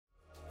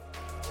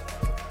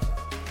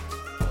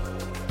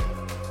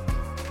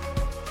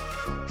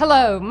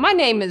Hello, my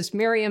name is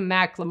Miriam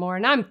McLemore,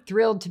 and I'm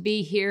thrilled to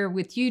be here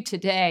with you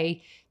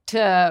today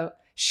to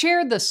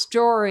share the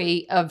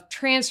story of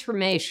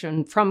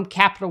transformation from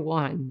Capital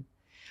One.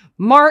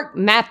 Mark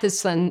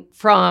Matheson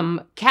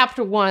from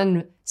Capital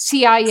One,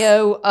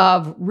 CIO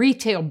of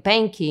Retail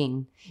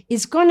Banking,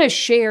 is going to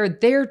share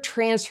their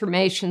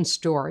transformation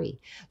story.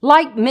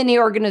 Like many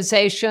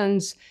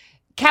organizations,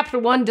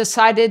 Capital One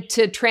decided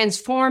to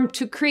transform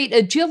to create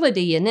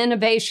agility and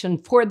innovation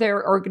for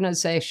their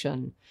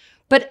organization.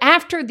 But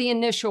after the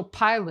initial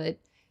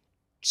pilot,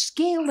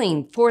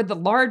 scaling for the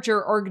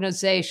larger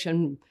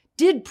organization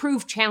did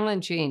prove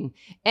challenging.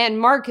 And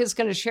Mark is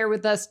going to share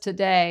with us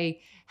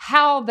today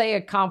how they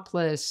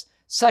accomplished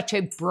such a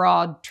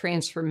broad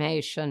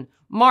transformation.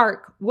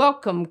 Mark,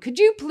 welcome. Could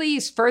you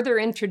please further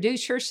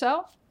introduce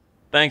yourself?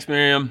 Thanks,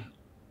 Miriam.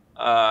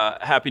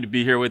 Happy to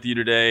be here with you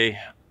today.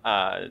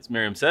 As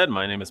Miriam said,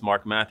 my name is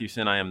Mark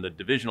Matheson. I am the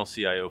divisional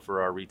CIO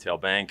for our retail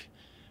bank,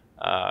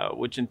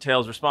 which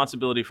entails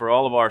responsibility for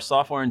all of our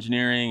software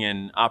engineering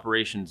and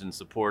operations in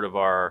support of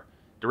our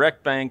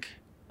direct bank,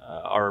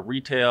 our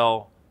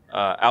retail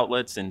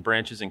outlets and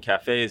branches and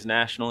cafes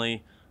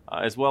nationally,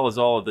 as well as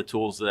all of the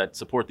tools that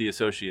support the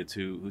associates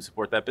who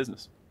support that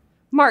business.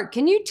 Mark,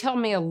 can you tell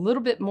me a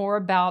little bit more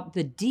about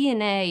the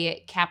DNA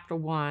at Capital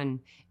One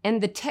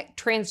and the tech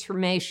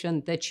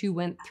transformation that you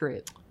went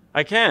through?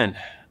 I can.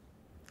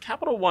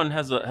 Capital One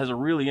has a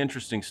really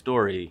interesting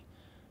story.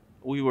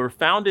 We were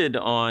founded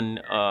on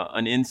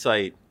an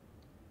insight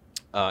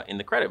in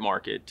the credit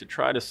market to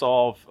try to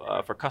solve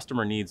for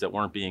customer needs that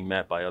weren't being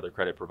met by other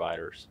credit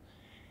providers.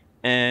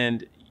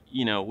 And,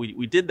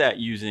 we did that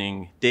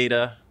using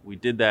data. We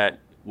did that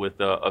with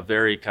a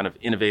very kind of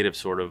innovative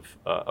sort of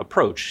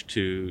approach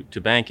to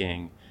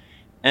banking.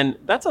 And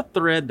that's a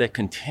thread that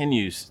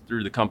continues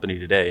through the company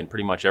today in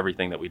pretty much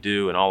everything that we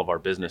do in all of our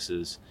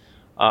businesses.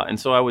 And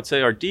so I would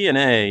say our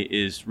DNA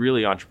is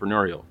really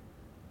entrepreneurial,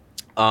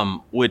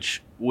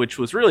 which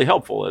was really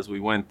helpful as we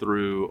went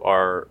through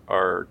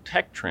our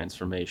tech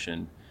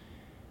transformation.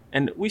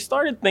 And we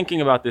started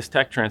thinking about this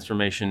tech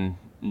transformation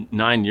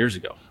 9 years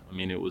ago. I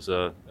mean, it was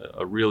a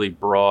really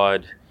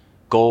broad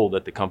goal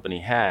that the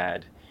company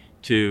had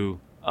to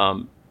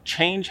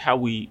change how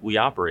we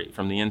operate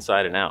from the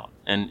inside and out.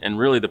 And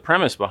really the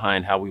premise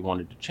behind how we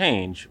wanted to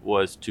change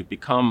was to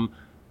become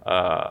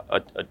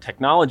a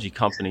technology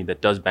company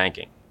that does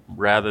banking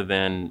rather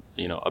than,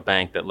 a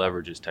bank that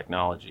leverages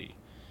technology.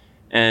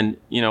 And,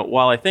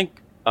 while I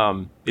think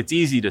it's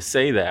easy to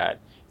say that,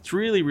 it's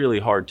really, really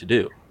hard to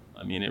do.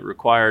 I mean, it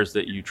requires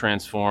that you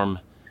transform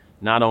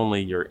not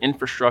only your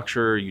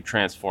infrastructure, you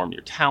transform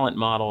your talent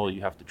model,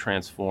 you have to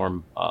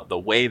transform the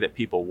way that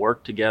people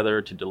work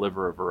together to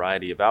deliver a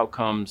variety of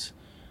outcomes.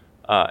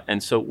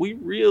 And so we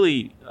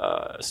really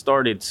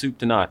started soup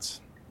to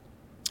nuts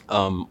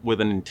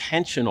with an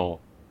intentional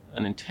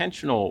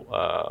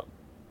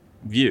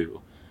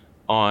view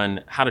on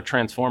how to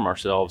transform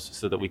ourselves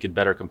so that we could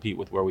better compete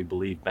with where we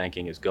believe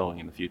banking is going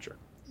in the future.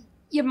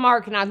 Yeah,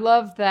 Mark, and I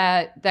love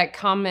that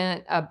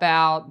comment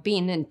about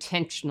being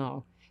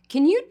intentional.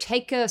 Can you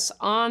take us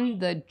on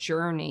the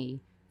journey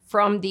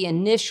from the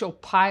initial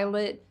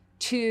pilot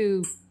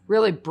to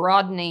really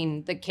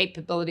broadening the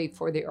capability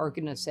for the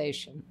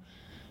organization?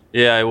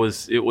 Yeah, it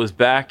was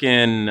back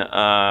in,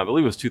 I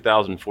believe it was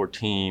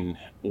 2014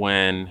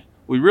 when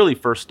we really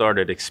first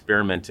started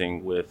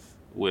experimenting with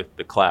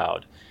the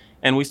cloud.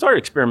 And we started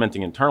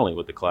experimenting internally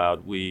with the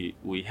cloud. We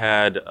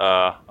had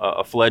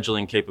a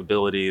fledgling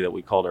capability that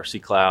we called our C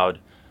Cloud,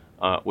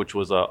 which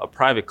was a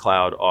private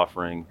cloud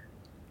offering.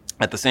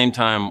 At the same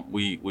time,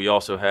 we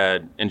also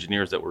had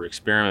engineers that were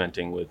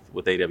experimenting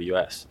with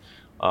AWS,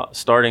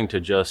 starting to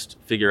just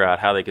figure out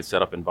how they could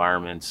set up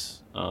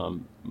environments,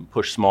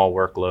 push small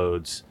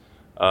workloads,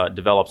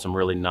 develop some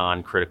really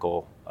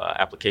non-critical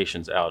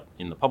applications out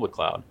in the public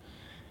cloud.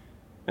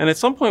 And at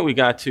some point we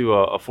got to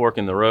a fork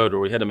in the road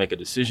where we had to make a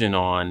decision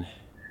on,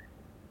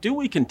 do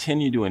we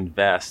continue to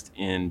invest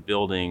in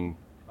building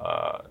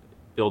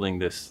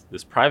this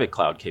private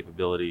cloud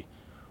capability,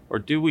 or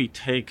do we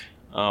take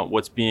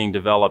what's being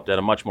developed at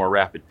a much more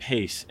rapid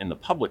pace in the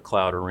public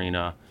cloud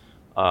arena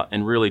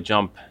and really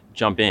jump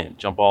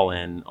all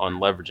in on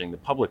leveraging the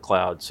public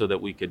cloud so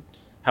that we could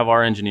have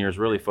our engineers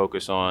really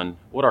focus on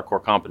what our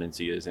core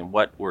competency is and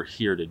what we're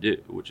here to do,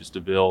 which is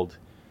to build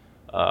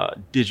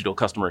digital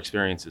customer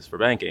experiences for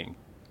banking.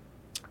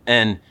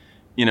 And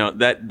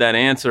that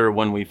answer,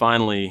 when we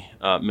finally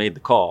made the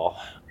call,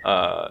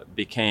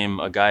 became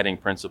a guiding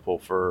principle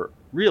for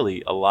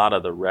really a lot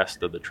of the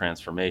rest of the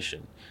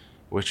transformation,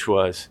 which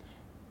was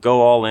go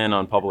all in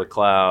on public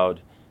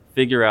cloud,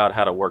 figure out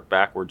how to work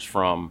backwards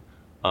from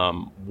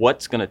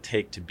what's going to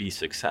take to be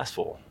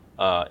successful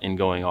in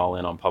going all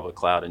in on public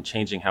cloud, and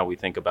changing how we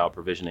think about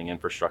provisioning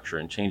infrastructure,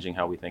 and changing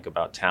how we think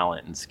about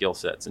talent and skill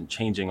sets, and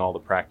changing all the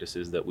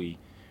practices that we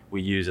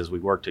use as we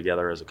work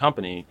together as a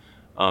company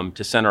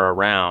to center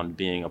around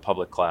being a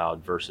public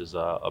cloud versus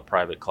a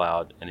private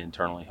cloud and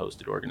internally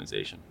hosted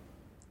organization.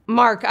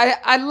 Mark,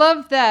 I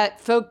love that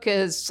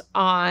focus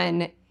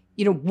on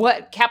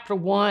what Capital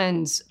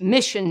One's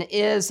mission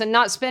is and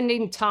not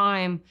spending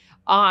time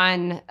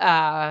on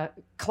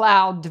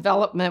cloud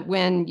development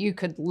when you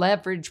could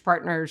leverage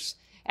partners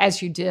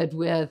as you did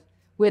with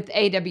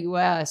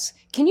AWS.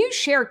 Can you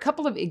share a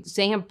couple of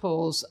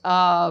examples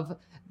of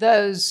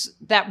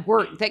that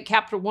work that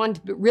Capital One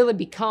to really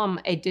become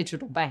a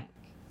digital bank?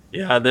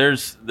 Yeah,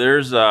 there's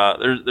a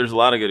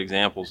lot of good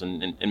examples,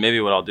 and maybe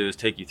what I'll do is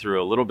take you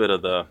through a little bit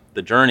of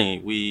the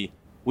journey.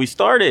 We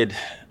started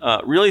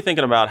really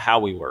thinking about how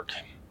we work,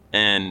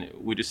 and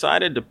we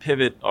decided to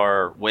pivot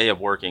our way of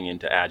working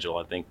into Agile.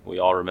 I think we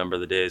all remember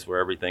the days where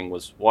everything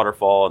was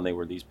waterfall, and they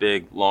were these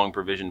big, long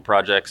provision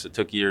projects that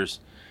took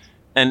years.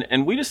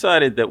 And we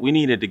decided that we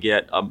needed to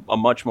get a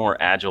much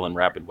more agile and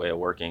rapid way of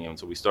working, and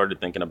so we started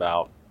thinking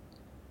about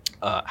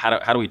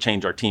how do we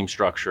change our team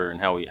structure and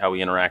how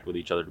we interact with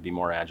each other to be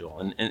more agile,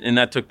 and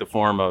that took the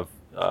form of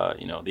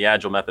the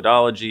agile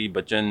methodology,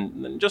 but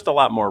just a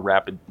lot more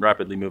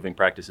rapidly moving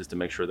practices to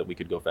make sure that we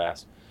could go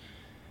fast.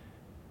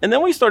 And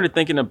then we started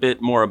thinking a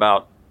bit more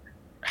about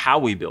how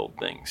we build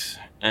things,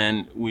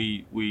 and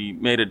we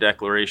made a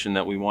declaration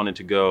that we wanted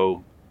to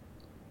go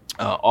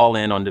all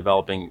in on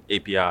developing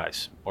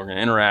APIs. We're going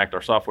to interact.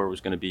 Our software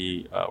was going to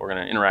be. We're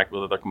going to interact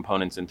with other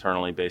components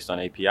internally based on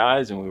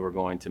APIs, and we were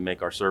going to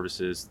make our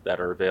services that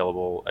are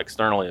available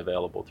externally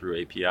available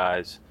through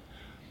APIs.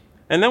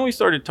 And then we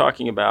started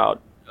talking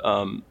about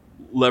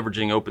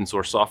leveraging open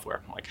source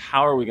software. Like,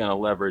 how are we going to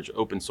leverage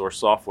open source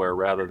software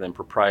rather than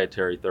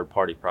proprietary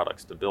third-party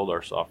products to build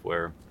our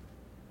software?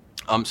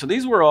 So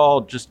these were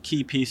all just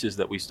key pieces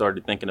that we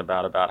started thinking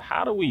about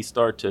how do we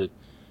start to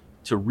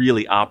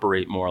really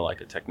operate more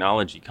like a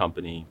technology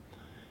company.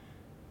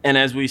 And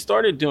as we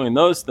started doing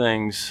those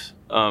things,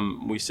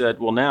 we said,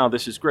 well, now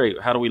this is great.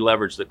 How do we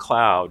leverage the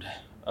cloud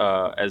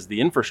as the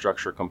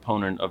infrastructure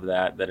component of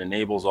that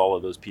enables all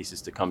of those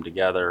pieces to come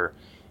together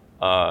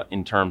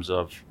in terms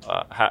of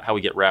how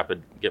we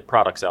get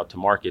products out to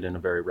market in a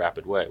very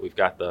rapid way. We've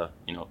got the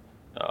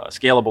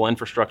scalable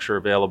infrastructure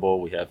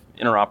available. We have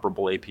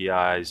interoperable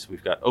APIs.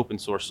 We've got open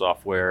source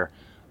software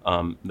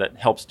that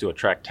helps to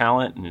attract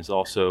talent and is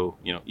also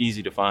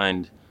easy to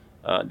find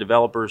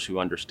developers who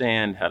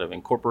understand how to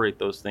incorporate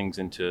those things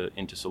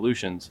into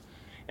solutions.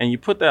 And you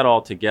put that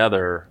all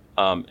together,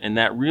 and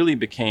that really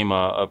became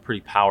a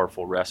pretty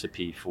powerful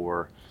recipe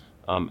for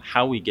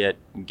how we get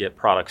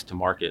products to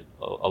market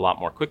a lot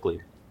more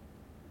quickly.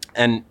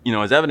 And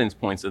as evidence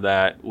points of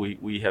that,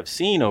 we have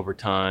seen over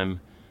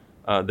time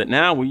that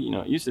now it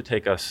used to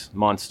take us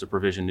months to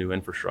provision new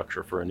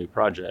infrastructure for a new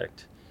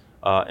project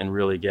and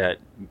really get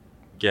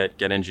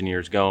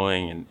engineers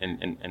going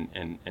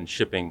and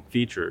shipping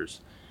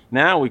features.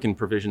 Now we can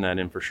provision that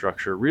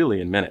infrastructure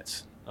really in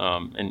minutes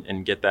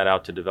and get that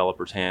out to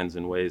developers' hands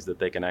in ways that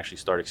they can actually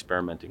start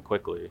experimenting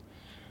quickly.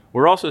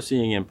 We're also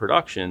seeing in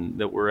production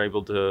that we're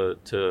able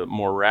to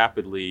more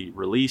rapidly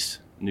release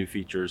new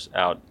features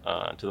out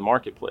to the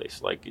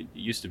marketplace. Like, it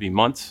used to be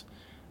months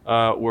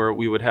where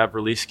we would have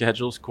release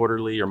schedules,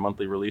 quarterly or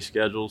monthly release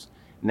schedules.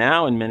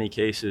 Now, in many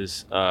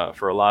cases,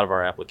 for a lot of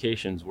our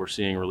applications, we're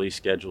seeing release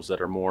schedules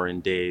that are more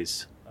in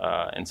days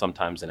and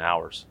sometimes in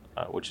hours,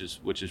 which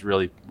has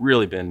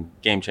really been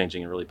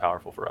game-changing and really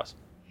powerful for us.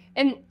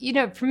 And,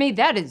 for me,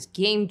 that is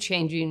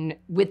game-changing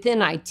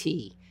within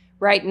IT,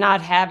 right?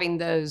 Not having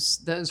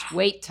those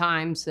wait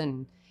times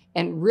and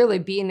really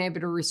being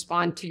able to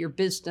respond to your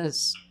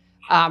business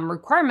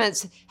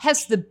requirements.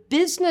 Has the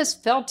business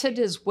felt it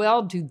as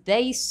well? Do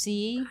they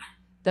see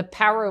the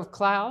power of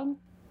cloud?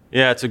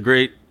 Yeah, it's a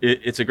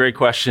great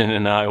question,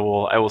 and I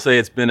will say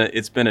it's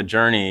been a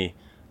journey,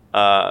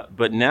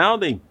 but now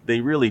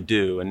they really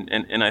do,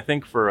 and I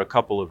think for a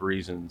couple of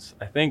reasons.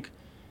 I think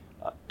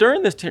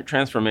during this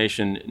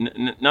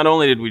transformation, not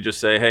only did we just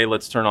say, hey,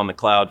 let's turn on the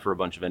cloud for a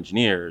bunch of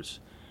engineers,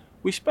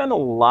 we spent a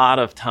lot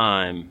of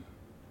time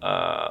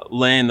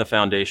laying the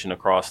foundation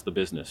across the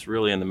business,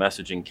 really, and the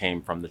messaging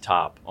came from the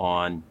top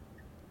on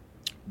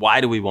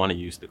why do we want to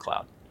use the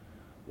cloud?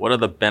 What are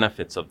the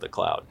benefits of the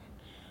cloud?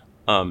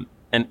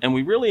 And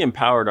we really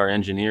empowered our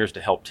engineers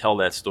to help tell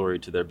that story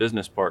to their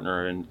business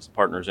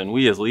partners. And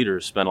we as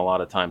leaders spent a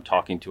lot of time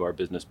talking to our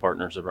business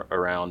partners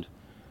around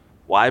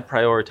why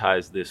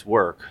prioritize this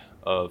work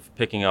of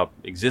picking up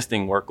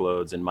existing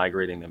workloads and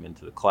migrating them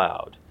into the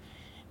cloud.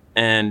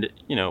 And,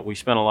 we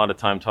spent a lot of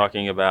time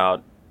talking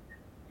about,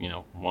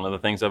 one of the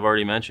things I've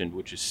already mentioned,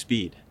 which is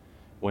speed.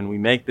 When we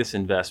make this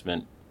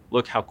investment,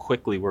 look how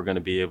quickly we're going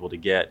to be able to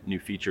get new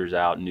features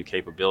out and new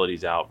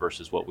capabilities out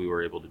versus what we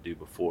were able to do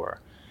before.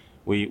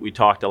 We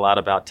talked a lot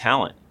about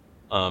talent.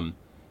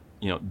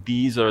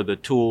 These are the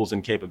tools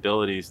and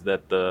capabilities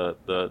that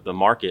the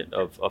market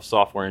of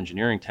software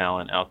engineering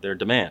talent out there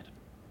demand.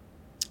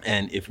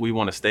 And if we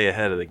want to stay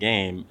ahead of the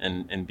game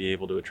and be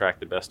able to attract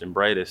the best and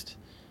brightest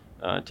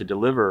to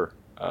deliver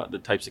the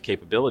types of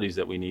capabilities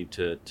that we need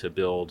to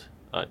build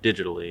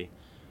digitally,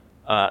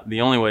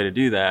 the only way to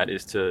do that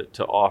is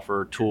to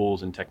offer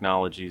tools and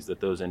technologies that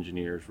those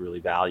engineers really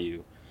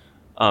value.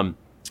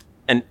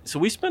 And so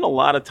we spent a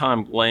lot of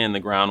time laying the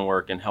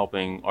groundwork and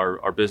helping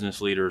our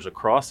business leaders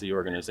across the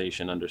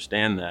organization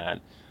understand that.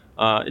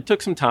 It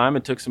took some time,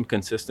 it took some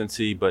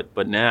consistency,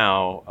 but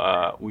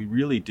now we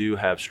really do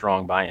have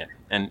strong buy-in,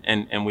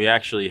 and we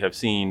actually have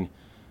seen,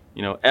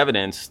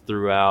 evidence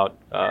throughout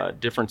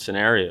different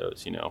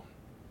scenarios,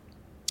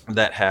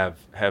 that have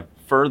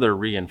further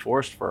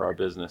reinforced for our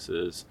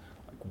businesses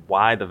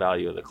why the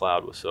value of the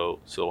cloud was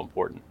so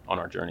important on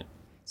our journey.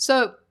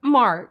 So,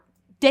 Mark,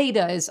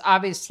 data is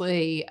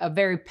obviously a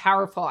very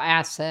powerful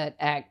asset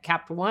at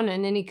Capital One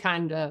and any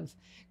kind of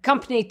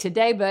company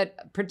today,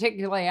 but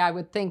particularly I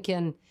would think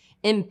in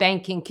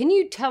banking. Can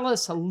you tell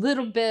us a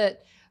little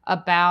bit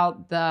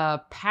about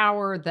the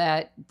power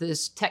that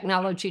this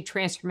technology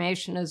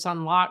transformation has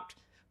unlocked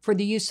for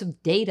the use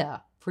of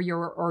data for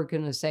your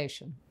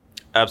organization?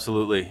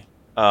 Absolutely.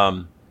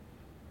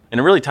 And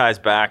it really ties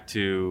back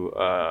to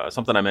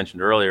something I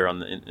mentioned earlier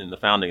in the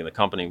founding of the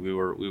company. We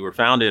were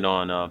founded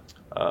on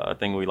a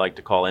thing we like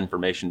to call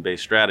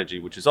information-based strategy,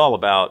 which is all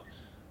about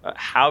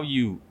how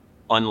you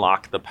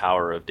unlock the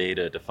power of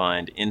data to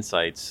find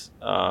insights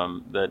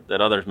that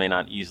others may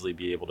not easily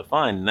be able to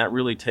find. And that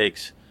really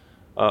takes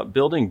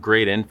building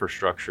great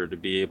infrastructure to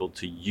be able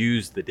to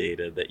use the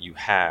data that you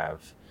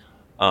have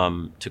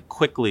to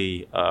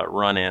quickly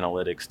run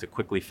analytics, to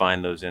quickly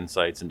find those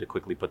insights, and to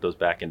quickly put those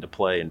back into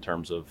play in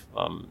terms of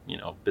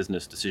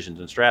business decisions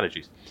and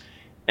strategies.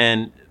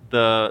 And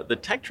the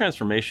tech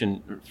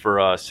transformation for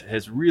us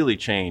has really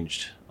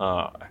changed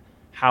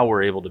how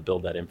we're able to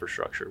build that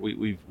infrastructure.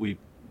 We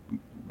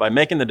by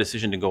making the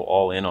decision to go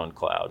all in on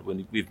cloud,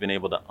 we've been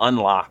able to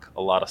unlock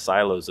a lot of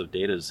silos of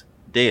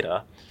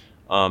data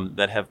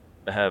that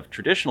have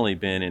traditionally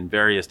been in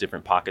various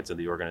different pockets of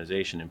the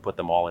organization and put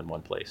them all in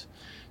one place.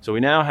 So we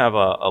now have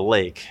a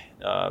lake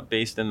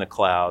based in the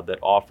cloud that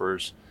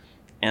offers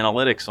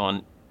analytics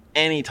on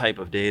any type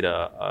of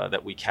data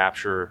that we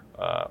capture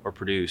or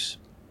produce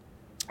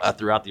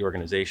throughout the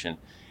organization.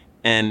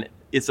 And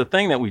it's a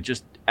thing that we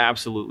just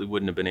absolutely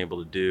wouldn't have been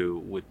able to do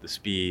with the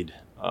speed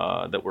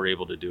that we're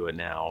able to do it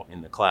now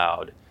in the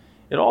cloud.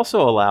 It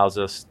also allows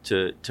us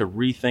to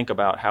rethink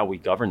about how we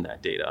govern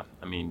that data.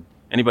 I mean,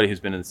 anybody who's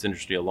been in this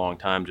industry a long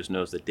time just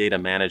knows that data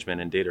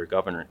management and data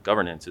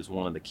governance is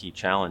one of the key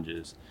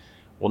challenges.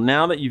 Well,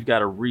 now that you've got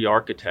to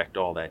re-architect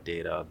all that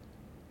data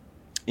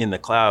in the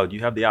cloud,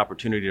 you have the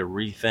opportunity to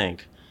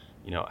rethink,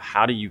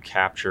 how do you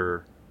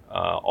capture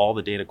all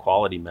the data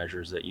quality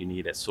measures that you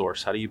need at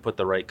source? How do you put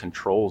the right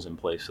controls in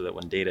place so that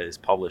when data is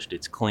published,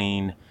 it's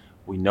clean,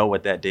 we know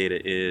what that data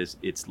is,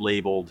 it's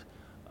labeled,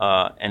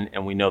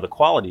 and we know the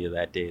quality of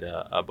that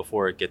data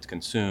before it gets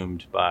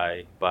consumed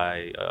by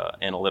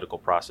analytical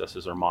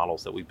processes or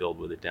models that we build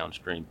with it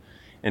downstream.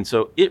 And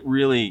so it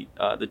really,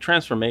 the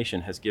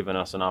transformation has given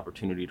us an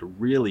opportunity to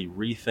really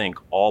rethink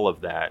all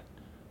of that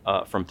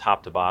from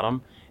top to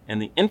bottom.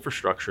 And the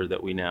infrastructure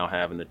that we now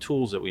have and the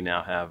tools that we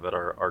now have at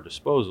our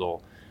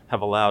disposal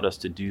have allowed us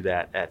to do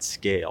that at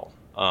scale.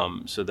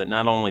 So that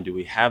not only do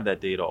we have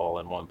that data all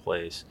in one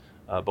place,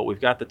 but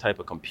we've got the type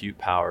of compute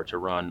power to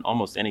run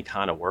almost any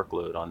kind of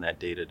workload on that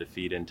data to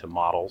feed into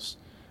models,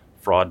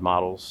 fraud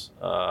models,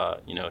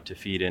 to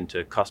feed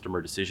into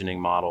customer decisioning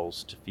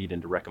models, to feed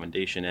into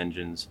recommendation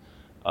engines,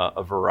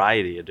 a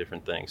variety of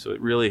different things. So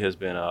it really has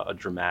been a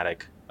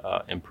dramatic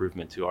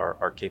improvement to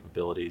our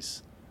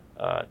capabilities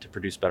to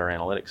produce better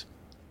analytics.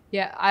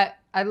 Yeah,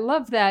 I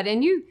love that.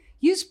 And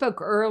you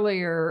spoke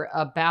earlier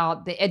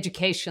about the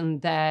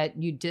education that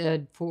you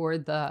did for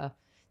the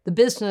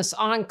business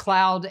on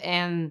cloud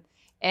and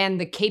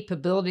the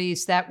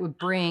capabilities that would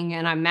bring.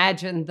 And I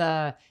imagine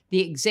the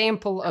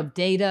example of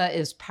data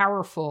is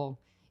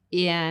powerful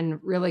in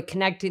really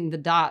connecting the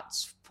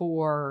dots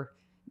for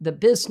the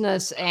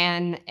business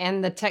and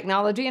the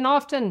technology. And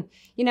often,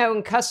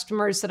 in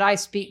customers that I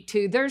speak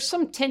to, there's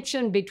some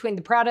tension between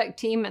the product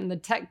team and the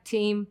tech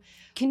team.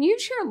 Can you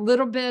share a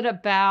little bit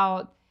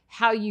about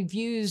how you've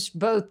used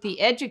both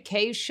the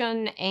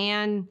education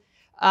and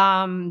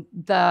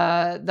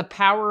the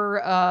power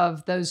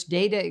of those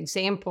data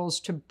examples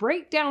to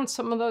break down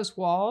some of those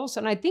walls?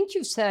 And I think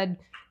you said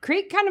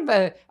create kind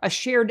of a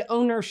shared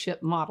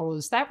ownership model.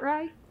 Is that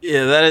right?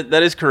 Yeah,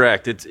 that is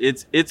correct.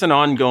 It's an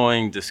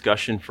ongoing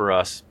discussion for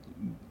us,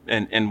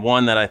 and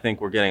one that I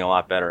think we're getting a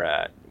lot better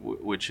at,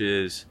 which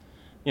is,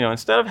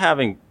 instead of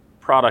having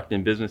product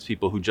and business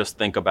people who just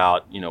think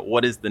about,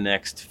 what is the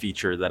next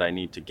feature that I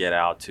need to get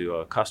out to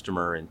a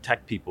customer, and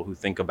tech people who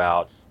think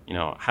about,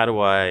 how do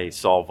I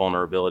solve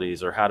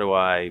vulnerabilities, or how do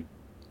I,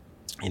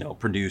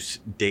 produce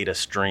data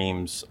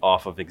streams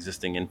off of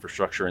existing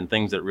infrastructure, and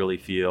things that really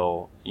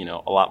feel,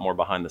 a lot more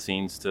behind the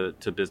scenes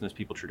to business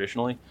people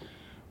traditionally.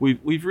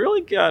 We've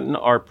really gotten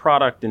our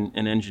product and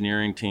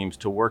engineering teams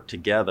to work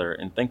together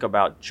and think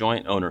about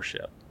joint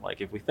ownership.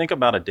 Like if we think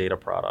about a data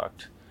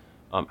product,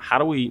 how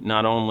do we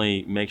not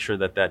only make sure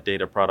that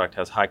data product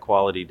has high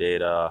quality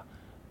data,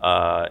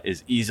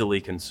 is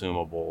easily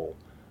consumable,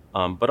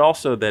 but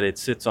also that it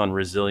sits on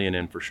resilient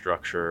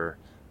infrastructure,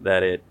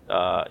 that it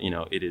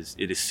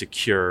is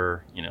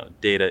secure.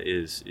 Data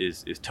is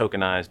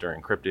tokenized or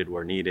encrypted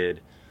where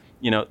needed.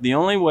 The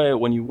only way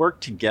when you work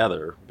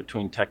together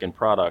between tech and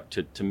product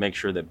to make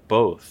sure that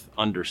both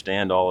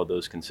understand all of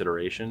those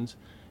considerations,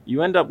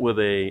 you end up with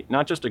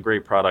not just a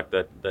great product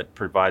that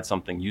provides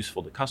something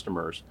useful to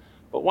customers,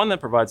 but one that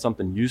provides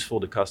something useful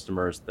to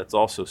customers that's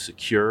also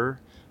secure,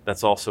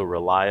 that's also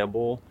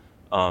reliable,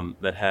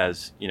 that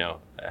has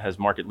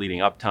market leading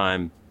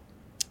uptime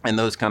and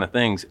those kind of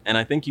things. And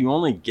I think you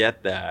only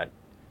get that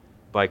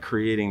by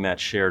creating that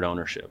shared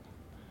ownership.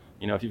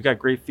 If you've got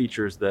great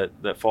features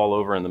that fall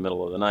over in the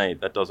middle of the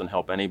night, that doesn't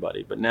help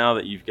anybody. But now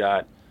that you've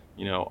got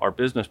our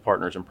business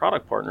partners and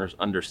product partners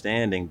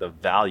understanding the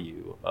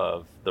value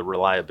of the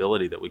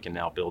reliability that we can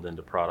now build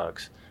into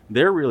products,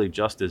 they're really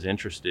just as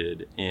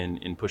interested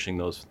in pushing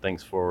those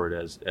things forward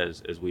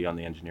as we on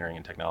the engineering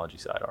and technology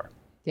side are.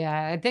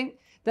 Yeah, I think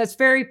that's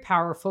very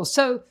powerful.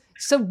 So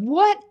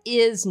what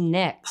is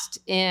next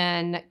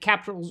in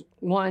Capital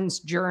One's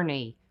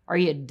journey? Are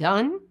you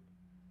done,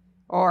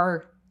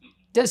 or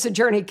does the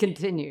journey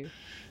continue?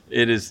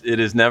 It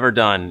is never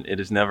done. It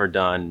is never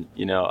done.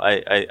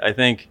 I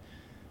think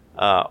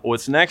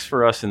what's next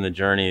for us in the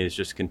journey is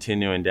just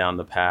continuing down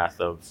the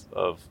path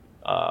of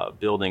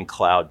building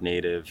cloud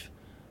native,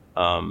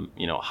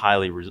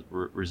 highly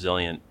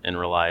resilient and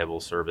reliable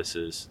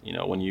services.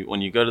 When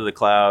you go to the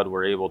cloud,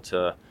 we're able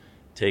to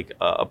take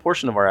a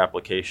portion of our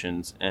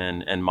applications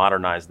and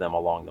modernize them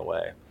along the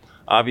way.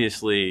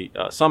 Obviously,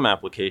 some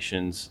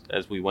applications,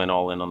 as we went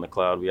all in on the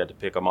cloud, we had to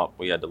pick them up,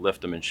 we had to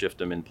lift them and shift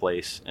them in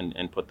place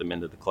and put them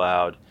into the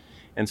cloud.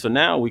 And so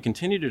now we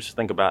continue to just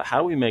think about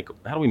how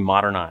do we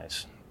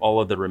modernize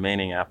all of the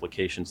remaining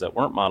applications that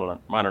weren't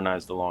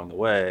modernized along the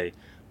way,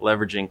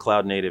 leveraging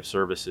cloud native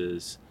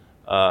services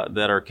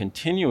that are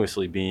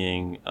continuously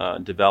being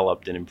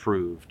developed and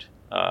improved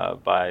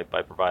by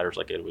providers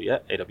like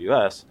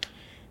AWS.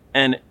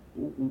 And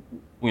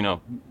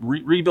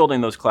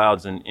rebuilding those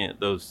clouds and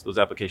those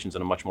applications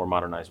in a much more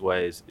modernized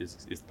way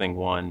is thing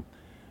one.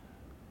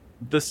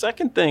 The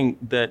second thing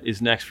that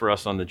is next for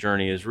us on the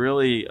journey is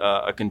really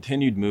a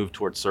continued move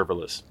towards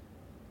serverless.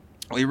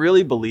 We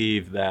really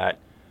believe that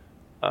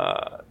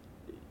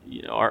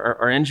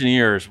our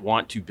engineers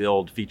want to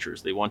build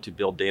features. They want to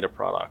build data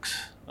products.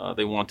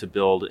 They want to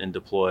build and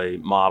deploy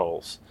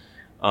models.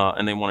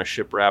 And they want to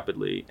ship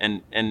rapidly.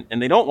 And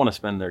they don't want to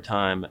spend their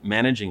time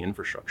managing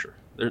infrastructure.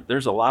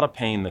 There's a lot of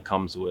pain that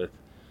comes with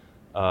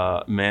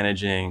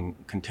managing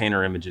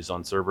container images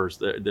on servers.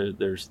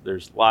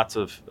 There's lots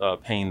of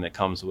pain that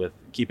comes with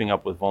keeping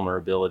up with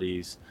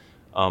vulnerabilities.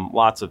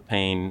 Lots of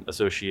pain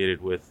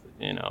associated with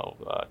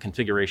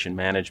configuration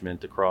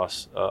management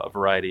across a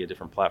variety of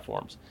different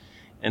platforms.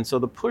 And so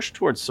the push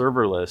towards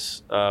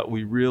serverless,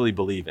 we really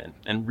believe in,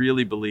 and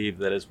really believe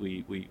that as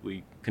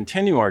we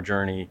continue our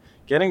journey,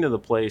 getting to the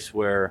place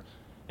where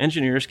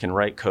engineers can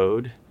write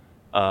code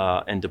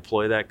and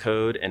deploy that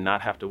code and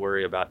not have to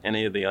worry about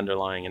any of the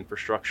underlying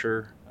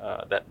infrastructure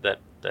that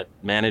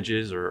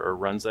manages or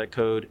runs that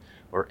code,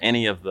 or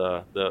any of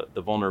the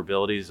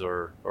vulnerabilities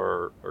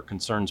or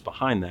concerns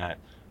behind that,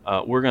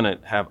 we're going to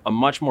have a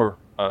much more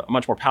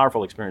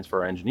powerful experience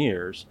for our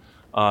engineers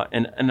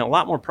and a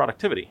lot more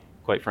productivity,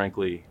 quite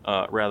frankly,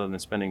 rather than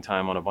spending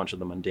time on a bunch of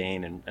the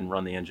mundane and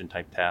run the engine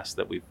type tasks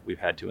that we've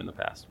had to in the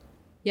past.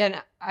 Yeah,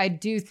 and I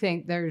do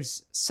think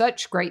there's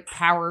such great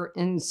power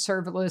in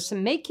serverless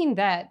and making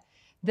that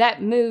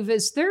move.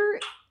 Is there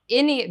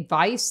any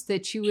advice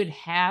that you would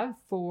have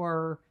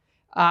for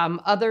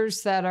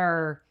others that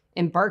are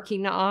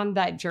embarking on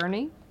that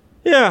journey?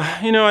 Yeah,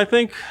 I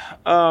think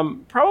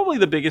probably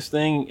the biggest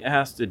thing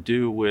has to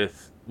do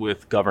with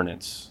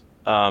governance.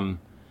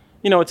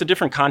 It's a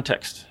different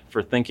context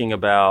for thinking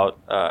about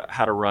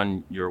how to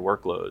run your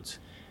workloads.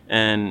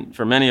 And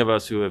for many of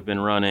us who have been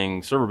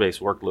running server-based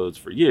workloads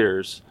for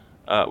years,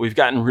 we've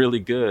gotten really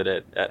good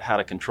at how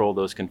to control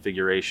those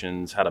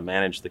configurations, how to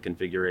manage the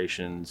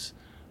configurations,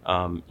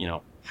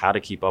 how to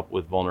keep up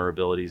with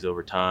vulnerabilities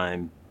over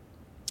time,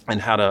 and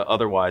how to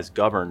otherwise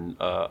govern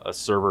a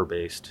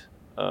server-based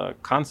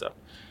concept.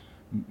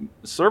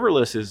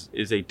 Serverless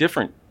is a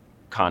different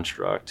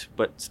construct,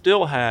 but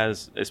still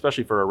has,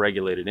 especially for a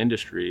regulated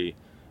industry,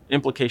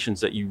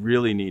 implications that you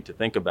really need to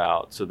think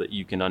about so that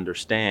you can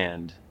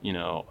understand,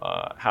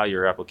 how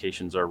your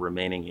applications are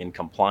remaining in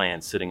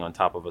compliance sitting on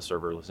top of a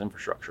serverless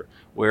infrastructure.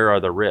 Where are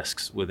the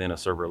risks within a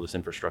serverless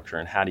infrastructure,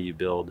 and how do you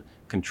build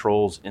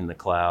controls in the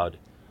cloud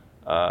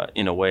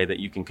in a way that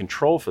you can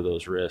control for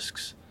those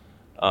risks,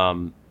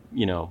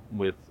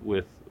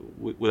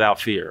 without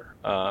fear?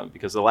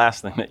 Because the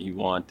last thing that you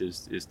want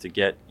is to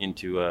get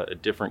into a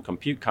different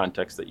compute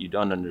context that you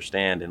don't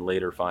understand and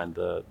later find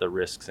the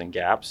risks and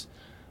gaps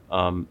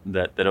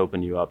that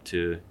open you up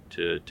to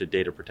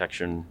data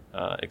protection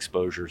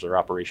exposures or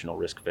operational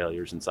risk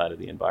failures inside of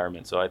the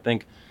environment. So I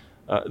think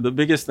the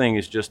biggest thing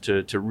is just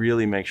to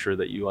really make sure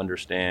that you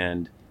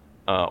understand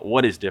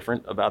what is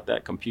different about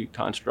that compute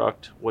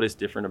construct, what is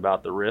different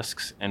about the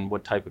risks, and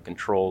what type of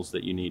controls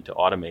that you need to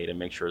automate and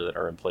make sure that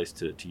are in place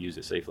to use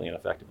it safely and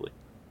effectively.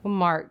 Well,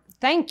 Mark,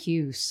 thank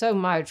you so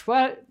much.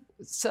 What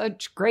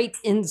such great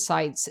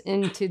insights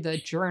into the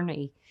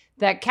journey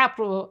that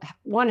Capital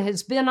One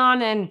has been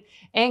on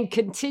and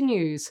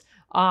continues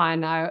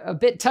on. A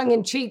bit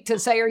tongue-in-cheek to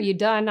say, are you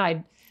done?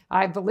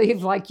 I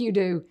believe, like you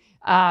do,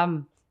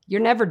 you're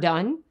never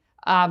done,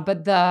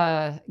 but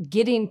the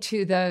getting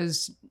to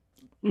those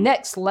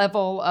next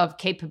level of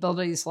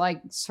capabilities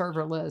like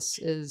serverless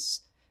is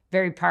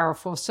very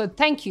powerful. So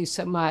thank you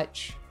so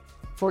much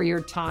for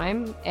your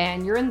time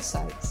and your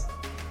insights.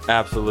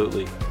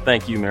 Absolutely.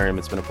 Thank you, Miriam.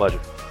 It's been a pleasure.